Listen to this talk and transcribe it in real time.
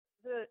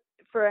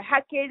for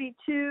Hack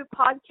 82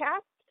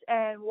 podcast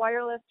and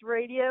wireless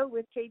radio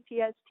with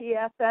KTST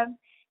FM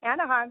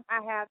Anaheim.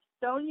 I have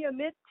Sonia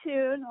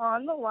Midtune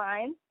on the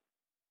line.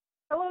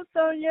 Hello,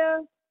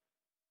 Sonia.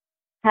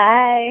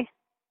 Hi.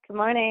 Good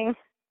morning.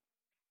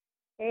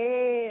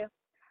 Hey.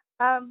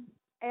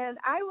 And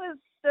I was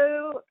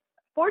so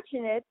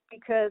fortunate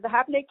because I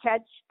happened to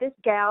catch this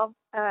gal,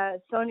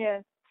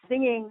 Sonia,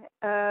 singing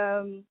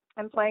and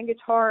playing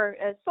guitar,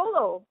 a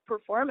solo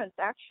performance,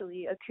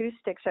 actually,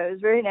 acoustic. So it was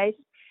very nice.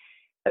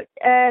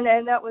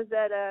 And that was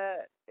at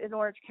in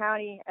Orange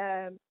County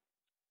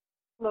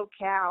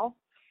locale.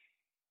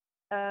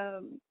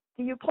 Do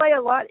you play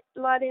a lot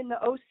in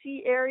the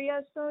OC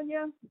area,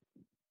 Sonia?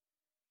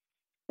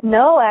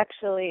 No,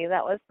 actually,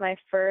 that was my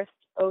first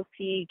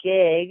OC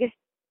gig,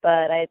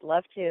 but I'd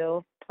love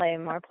to play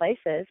more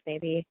places.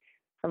 Maybe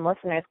some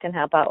listeners can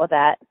help out with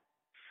that.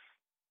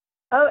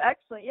 Oh,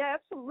 excellent. Yeah,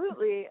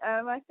 absolutely.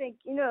 I think,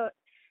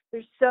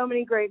 there's so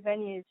many great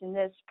venues in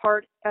this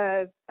part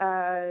of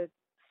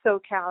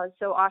SoCal. It's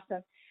so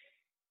awesome.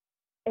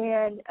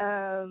 And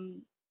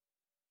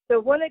so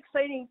one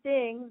exciting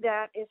thing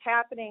that is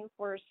happening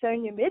for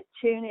Sonia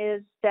Midtune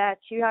is that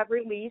you have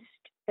released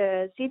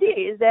a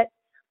CD. That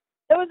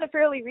was a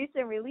fairly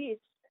recent release.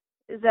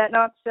 Is that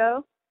not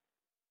so?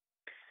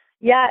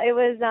 Yeah, it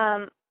was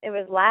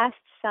last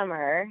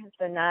summer,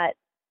 so not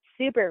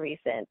super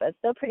recent, but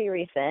still pretty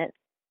recent.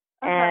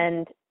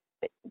 And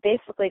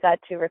basically got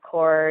to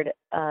record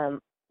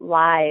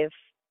live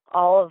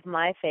all of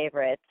my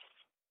favorites,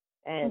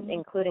 and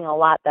including a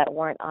lot that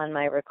weren't on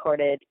my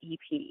recorded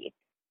EP.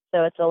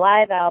 So it's a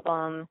live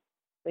album.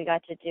 We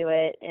got to do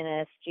it in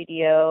a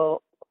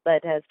studio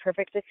that has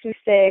perfect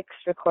acoustics,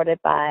 recorded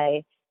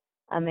by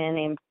a man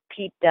named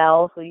Pete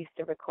Dell, who used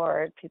to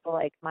record people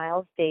like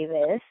Miles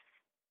Davis.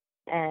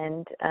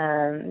 And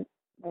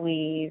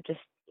we just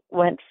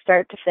went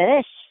start to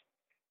finish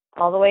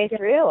all the way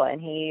through,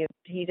 and he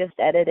just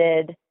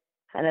edited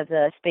kind of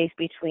the space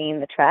between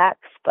the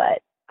tracks,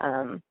 but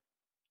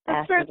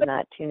asked me to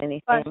not tune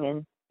anything,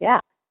 and yeah.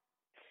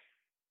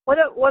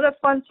 What a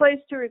fun place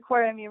to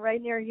record. I mean,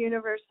 right near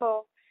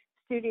Universal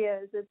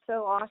Studios. It's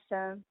so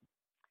awesome.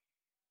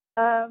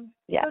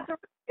 Yeah. So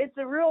it's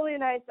a really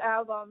nice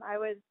album. I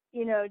was,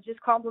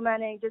 just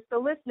complimenting just the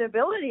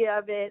listenability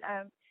of it.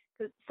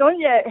 Because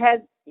Sonia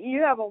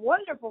you have a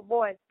wonderful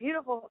voice,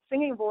 beautiful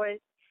singing voice.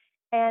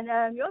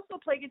 And you also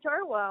play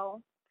guitar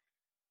well.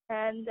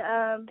 And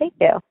thank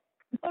you.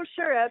 Oh,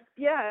 sure.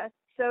 Yeah.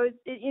 So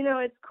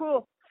it's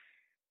cool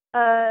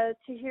to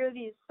hear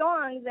these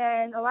songs,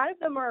 and a lot of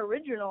them are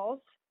originals.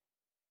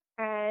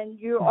 And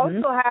you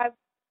also have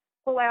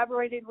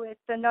collaborated with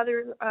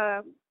another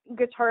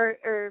guitar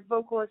or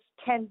vocalist,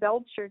 Ken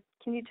Belcher.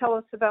 Can you tell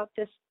us about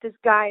this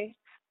guy,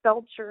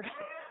 Belcher?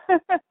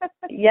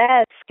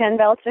 Yes, Ken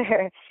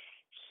Belcher.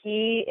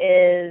 He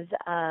is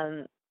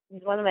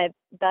he's one of my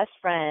best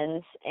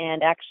friends,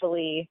 and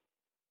actually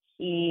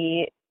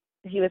he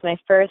was my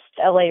first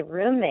LA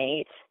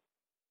roommate,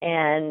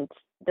 and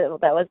that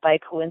was by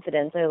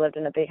coincidence. I lived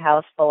in a big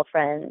house full of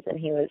friends, and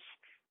he was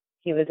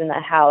in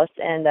that house,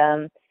 and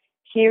I'm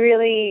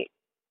really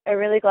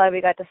glad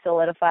we got to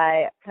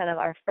solidify kind of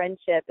our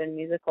friendship and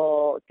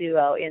musical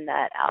duo in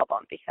that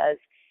album, because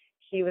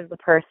he was the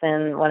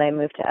person when I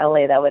moved to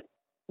LA that would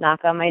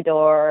knock on my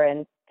door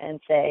and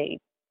say,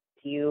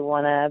 "Do you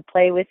want to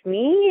play with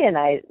me?" And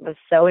I was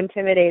so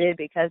intimidated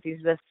because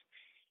he's this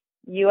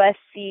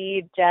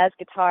USC jazz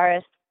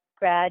guitarist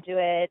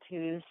graduate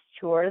who's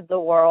toured the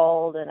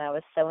world, and I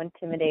was so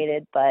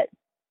intimidated, but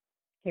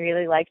he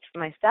really liked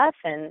my stuff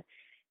and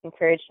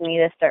encouraged me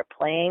to start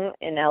playing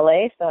in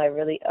LA, so I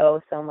really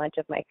owe so much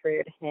of my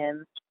career to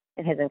him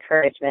and his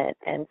encouragement.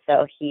 And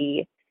so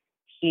he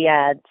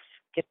adds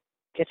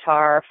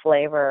guitar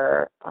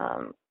flavor,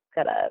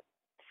 got a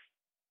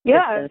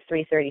Gibson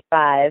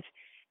 335,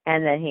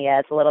 and then he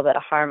adds a little bit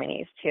of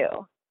harmonies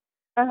too.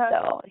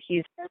 So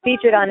he's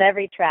featured on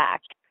every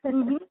track. That's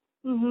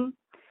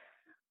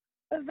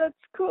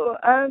cool.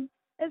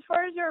 As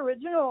far as your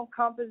original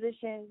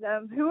compositions,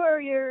 who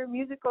are your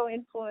musical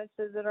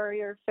influences that are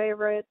your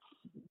favorites?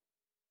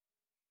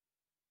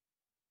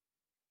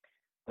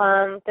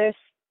 There's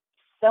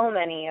so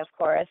many, of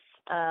course.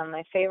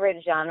 My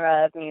favorite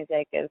genre of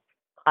music is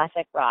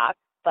classic rock,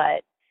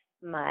 but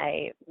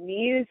my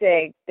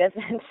music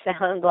doesn't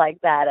sound like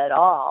that at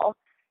all.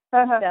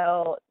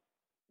 So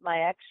my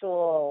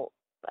actual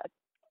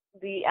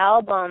the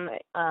album,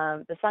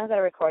 the songs that I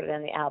recorded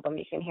in the album,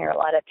 you can hear a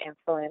lot of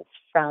influence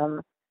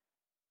from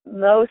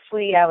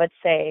mostly, I would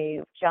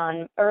say,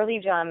 early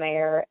John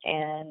Mayer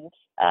and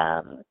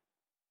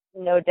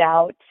No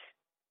Doubt,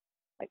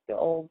 like the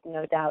old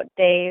No Doubt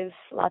days,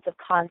 lots of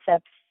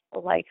concepts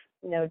like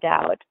No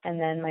Doubt. And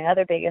then my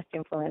other biggest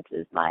influence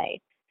is my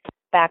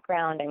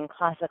background in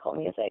classical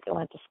music. I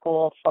went to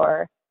school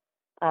for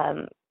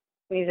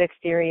music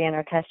theory and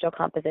orchestral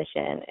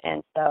composition,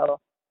 and so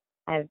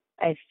I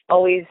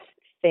always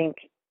think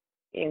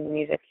in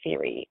music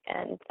theory,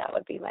 and that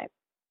would be my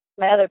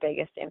other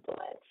biggest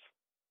influence.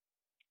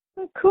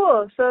 Oh,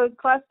 cool. So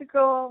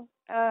classical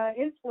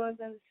influence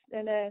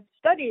and a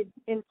studied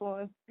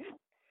influence.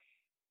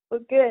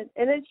 Well, good,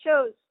 and it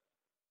shows.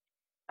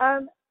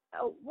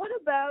 What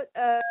about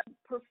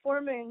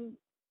performing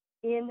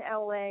in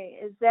LA?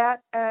 Is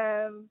that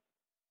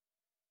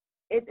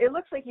it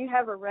looks like you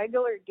have a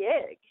regular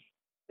gig,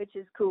 which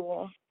is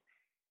cool.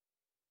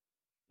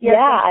 Yeah,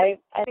 I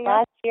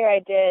last year I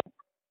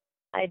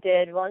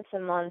did once a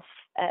month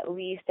at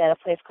least at a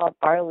place called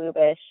Bar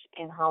Lubish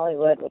in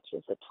Hollywood, which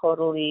is a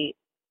totally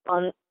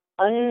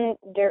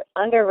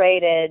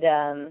underrated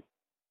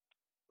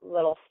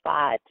little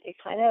spot. It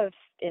kind of,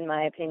 in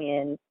my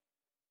opinion,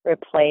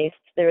 replaced.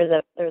 There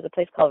was a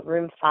place called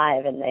Room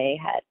 5, and they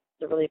had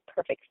a really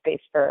perfect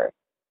space for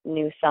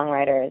new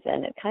songwriters,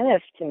 and it kind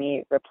of, to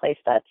me,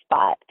 replaced that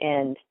spot.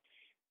 And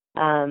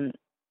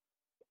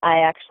I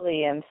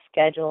actually am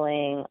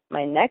scheduling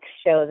my next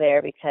show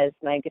there because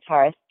my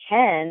guitarist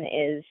Ken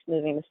is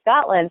moving to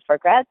Scotland for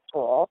grad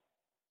school.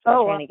 So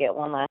I'm trying to get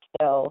one last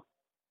show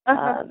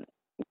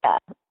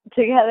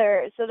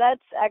together. So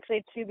that's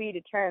actually to be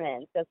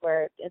determined because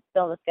it's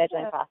still in the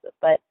scheduling process.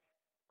 But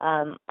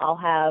I'll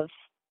have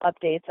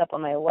updates up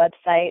on my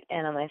website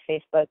and on my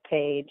Facebook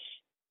page,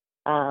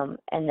 and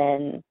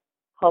then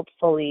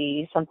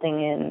hopefully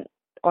something in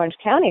Orange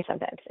County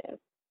sometime soon.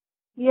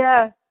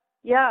 Yeah.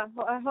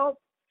 Well, I hope.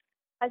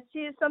 I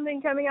see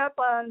something coming up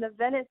on the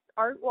Venice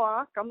Art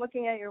Walk. I'm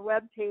looking at your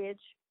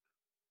webpage.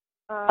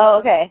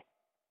 Okay.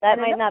 That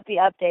might not be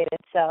updated,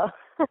 so.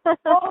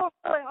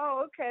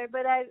 Okay.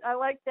 But I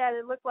like that.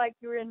 It looked like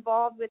you were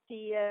involved with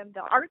the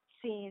art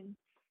scene,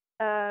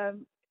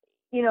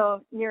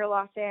 near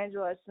Los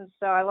Angeles, and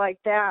so I like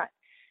that.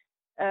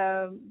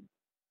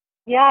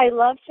 Yeah, I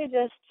love to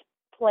just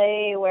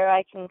play where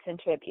I can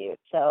contribute.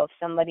 So if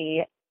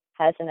somebody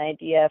has an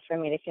idea for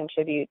me to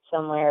contribute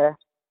somewhere,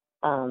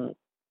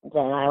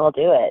 then I will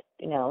do it.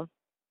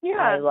 Yeah.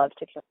 I love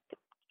to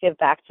give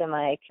back to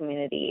my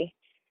community.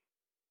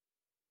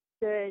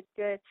 Good.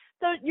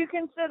 So you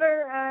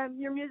consider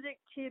your music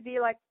to be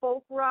like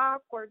folk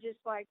rock or just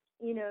like,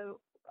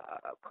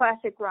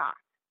 classic rock?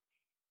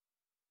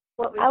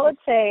 I would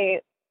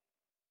say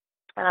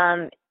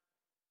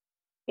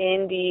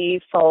indie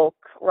folk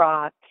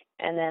rock,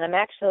 and then I'm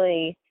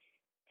actually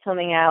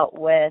coming out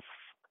with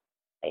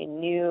a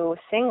new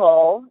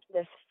single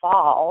this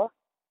fall,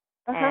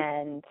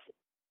 and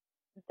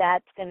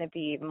that's going to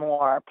be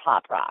more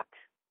pop rock.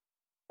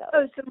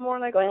 So more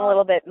like going pop. A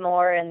little bit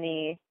more in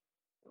the,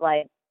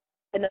 like,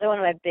 another one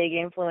of my big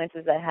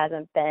influences that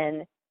hasn't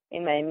been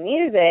in my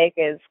music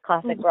is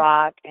classic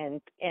rock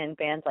and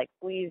bands like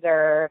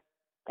Weezer,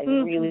 like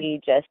really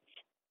just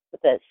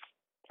with this.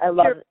 I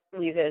love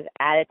Weezer's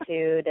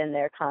attitude and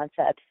their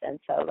concepts, and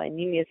so my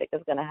new music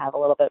is going to have a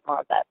little bit more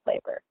of that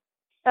flavor.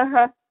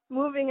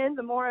 Moving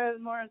into more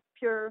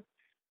pure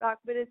rock,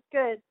 but it's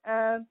good.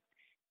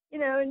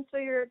 And so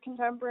you're a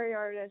contemporary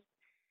artist.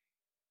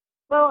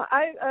 Well,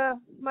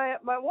 my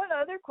one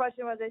other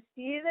question was, I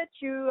see that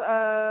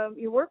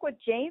you work with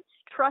James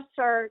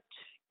Trussart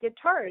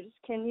guitars.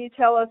 Can you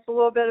tell us a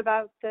little bit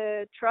about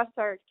the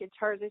Trussart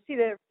guitars? I see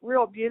they're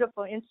real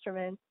beautiful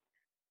instruments.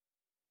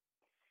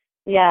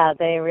 Yeah,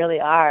 they really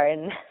are,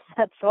 and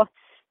that's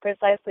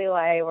precisely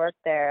why I work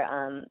there.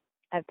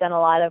 I've done a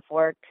lot of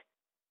work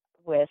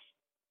with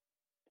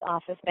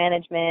office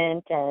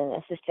management and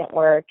assistant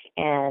work,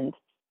 and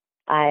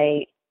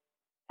I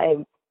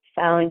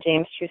found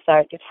James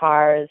Trussart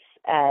guitars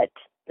at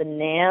the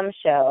NAMM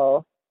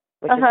show,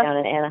 which is down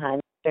in Anaheim.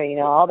 I'm sure you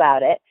know all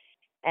about it.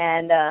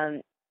 And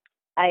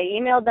I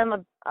emailed them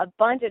a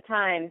bunch of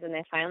times, and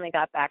they finally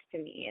got back to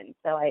me. And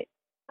so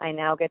I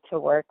now get to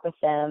work with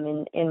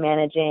them in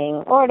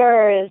managing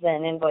orders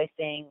and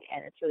invoicing,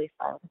 and it's really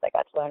fun because I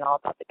got to learn all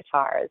about the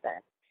guitars.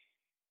 And,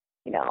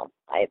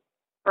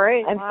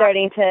 I'm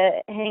starting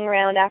to hang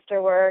around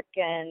after work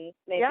and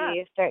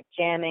maybe start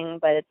jamming,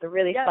 but it's a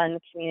really fun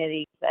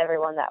community because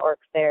everyone that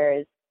works there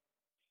is,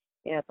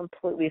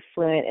 completely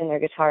fluent in their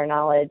guitar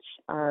knowledge.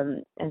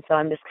 And so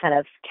I'm just kind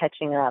of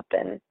catching up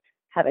and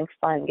having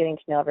fun getting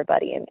to know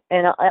everybody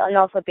and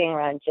also being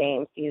around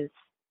James. He's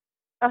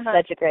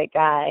such a great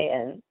guy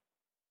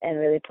and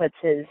really puts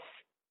his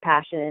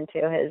passion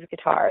into his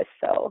guitars.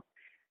 So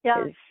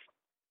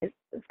his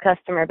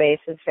customer base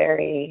is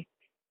very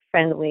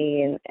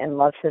friendly and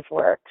loves his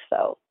work.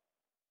 So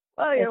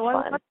you're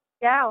one fun.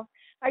 gal.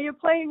 Are you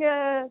playing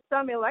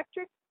some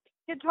electric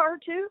guitar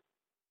too?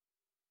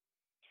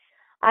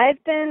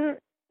 I've been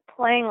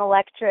playing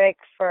electric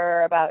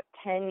for about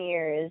 10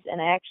 years,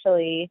 and I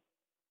actually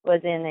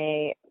was in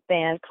a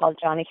band called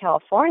Johnny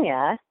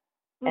California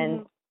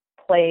and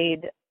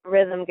played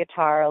rhythm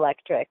guitar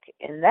electric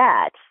in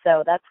that.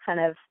 So that's kind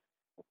of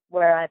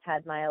where I've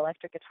had my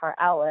electric guitar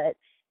outlet.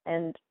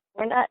 And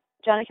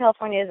Johnny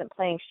California isn't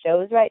playing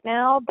shows right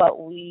now, but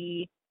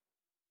we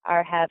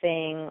are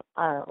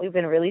we've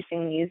been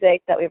releasing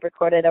music that we've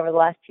recorded over the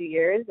last 2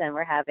 years, and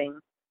we're having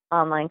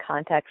online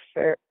contests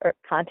for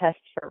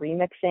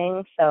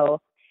remixing.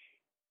 So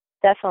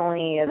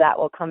definitely that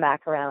will come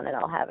back around and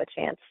I'll have a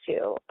chance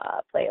to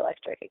play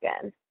electric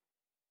again.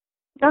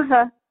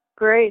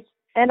 Great.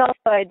 And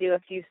also I do a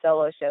few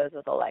solo shows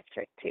with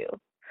electric too.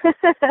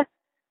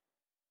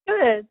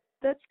 Good.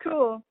 That's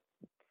cool.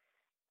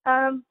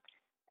 And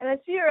I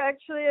see you're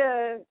actually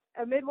a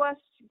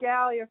Midwest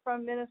gal. You're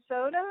from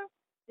Minnesota.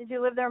 Did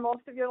you live there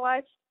most of your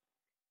life?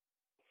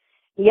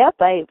 Yep,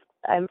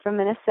 I'm from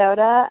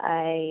Minnesota.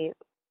 I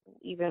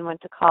even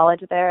went to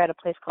college there at a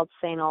place called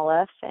St.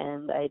 Olaf,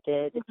 and I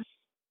did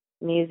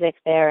music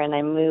there, and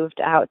I moved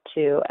out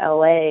to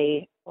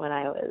LA when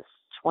I was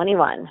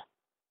 21.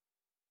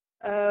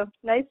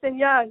 Nice and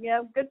young.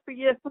 Yeah, good for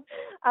you.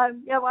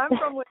 Yeah, well, I'm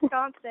from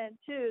Wisconsin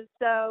too,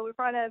 so we're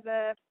kind of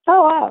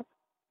oh wow.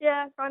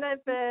 Yeah, kind of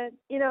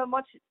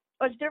much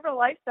different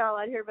lifestyle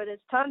out here, but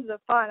it's tons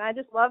of fun. I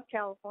just love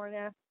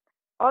California.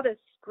 All this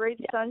great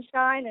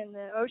sunshine and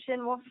the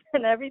ocean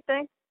and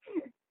everything.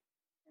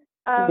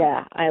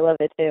 Yeah, I love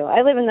it too.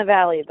 I live in the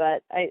valley,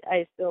 but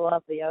I still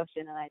love the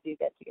ocean, and I do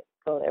get to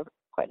go there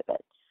quite a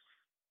bit.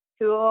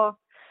 Cool.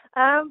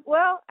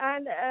 Well,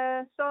 and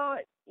so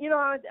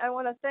I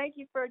want to thank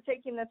you for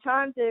taking the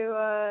time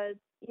to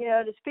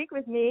to speak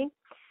with me.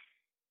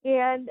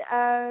 And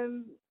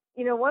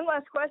one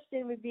last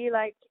question would be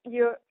like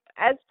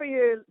as for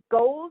your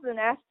goals and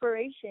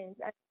aspirations,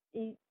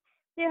 do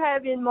you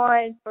have in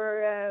mind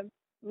for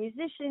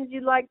musicians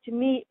you'd like to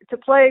meet, to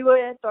play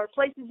with, or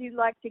places you'd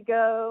like to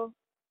go?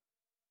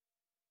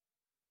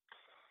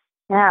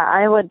 Yeah,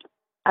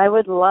 I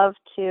would love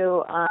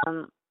to.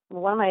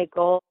 One of my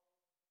goals,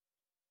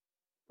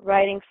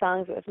 writing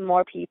songs with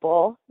more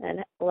people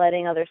and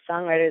letting other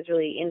songwriters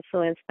really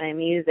influence my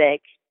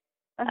music.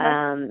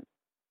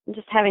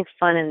 Just having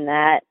fun in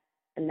that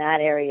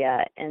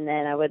area. And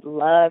then I would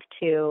love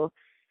to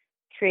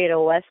create a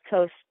West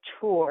Coast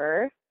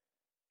tour.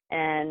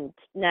 And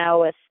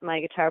now with my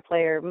guitar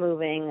player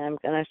moving, I'm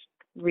going to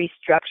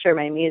restructure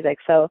my music.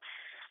 So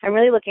I'm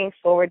really looking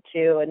forward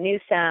to a new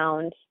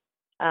sound.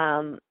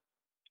 As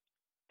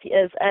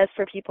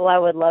for people I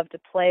would love to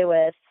play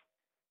with,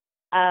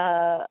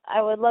 I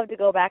would love to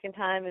go back in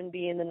time and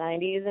be in the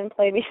 90s and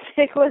play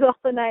music with all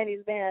the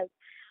 90s bands.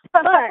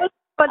 But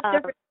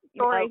different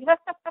story.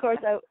 Of course,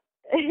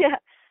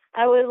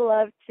 I would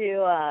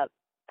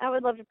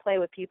love to play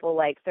with people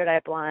like Third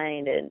Eye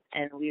Blind and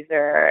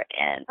Weezer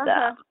and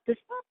just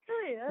cool.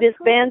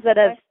 bands that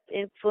have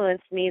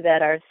influenced me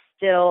that are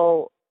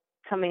still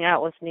coming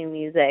out with new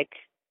music.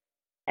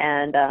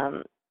 And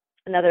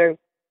another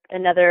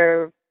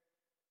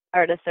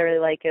artist I really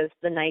like is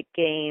The Night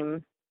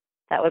Game.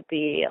 That would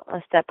be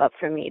a step up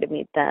for me to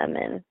meet them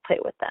and play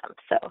with them.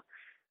 So,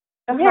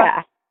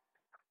 yeah.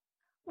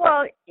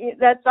 Well,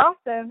 that's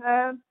awesome.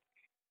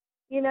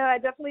 I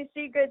definitely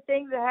see good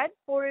things ahead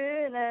for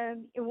you, and I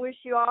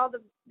wish you all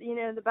the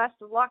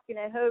best of luck. And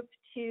I hope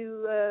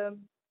to,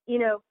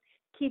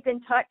 keep in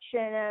touch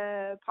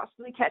and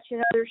possibly catch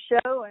another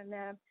show.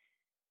 And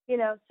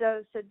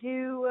so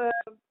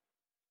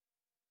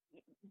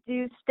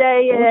do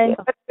stay in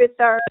touch with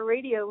our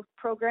radio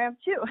program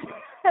too.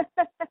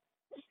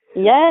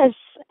 Yes,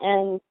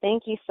 and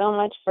thank you so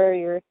much for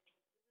your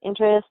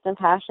interest and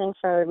passion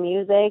for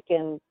music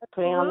and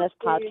putting on this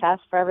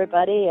podcast for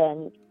everybody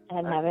and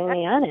having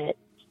me on it.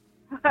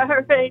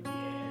 All right.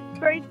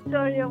 Great,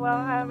 Sonia. Well,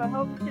 I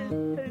hope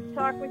to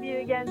talk with you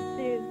again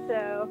soon.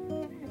 So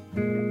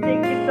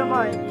thank you so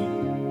much.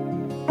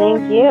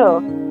 Thank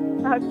you.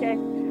 Okay.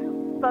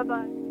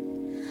 Bye-bye.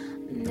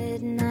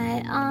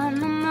 Midnight on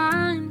my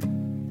mind.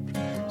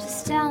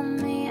 Just tell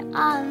me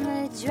on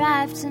the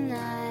drive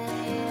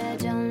tonight. I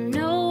don't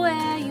know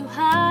where you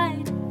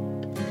hide.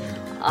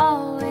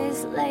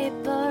 Always late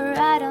but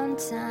right on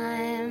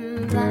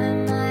time.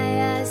 Blind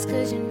my eyes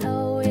 'cause you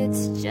know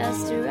it's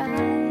just a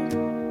ride.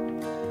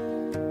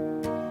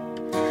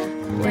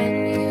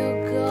 When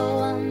you go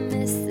I'll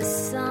miss the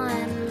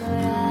sun, but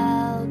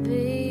I'll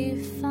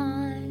be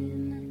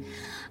fine.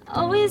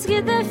 Always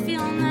get that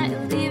feeling that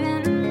you're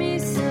leaving me,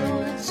 so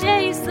I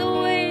chase the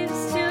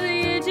waves to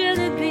the edge of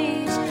the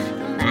beach.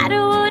 No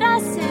matter what I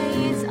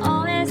say, it's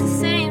always the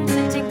same.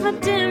 So take my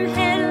dim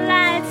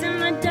headlights and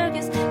my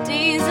darkest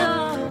days.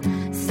 Oh,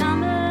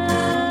 summer,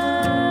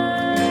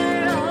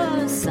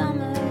 oh,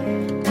 summer,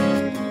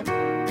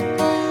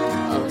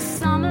 oh,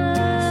 summer,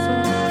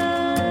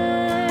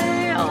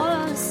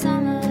 oh,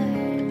 summer.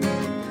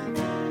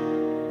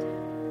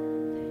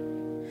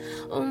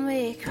 When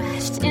we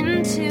crashed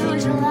into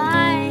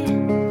July,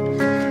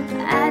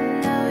 I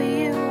know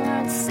you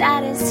weren't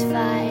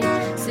satisfied,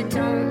 so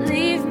don't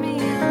leave me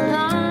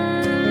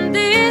alone.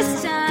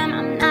 This time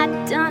I'm not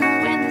done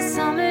when the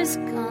summer's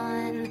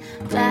gone.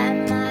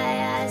 Blind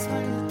my eyes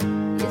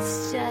when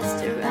it's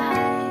just a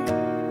ride.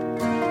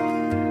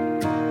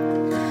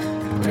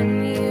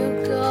 When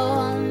you go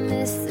I'll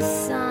miss the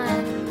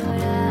sun,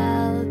 but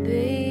I'll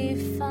be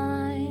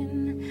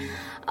fine.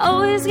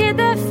 Always get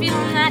that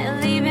feeling that you're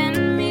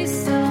leaving me,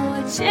 so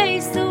I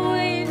chase the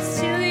waves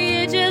to the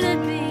edge of the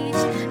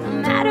beach. No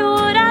matter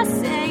what I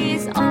say,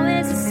 it's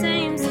always the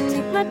same. So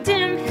take my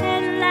dim head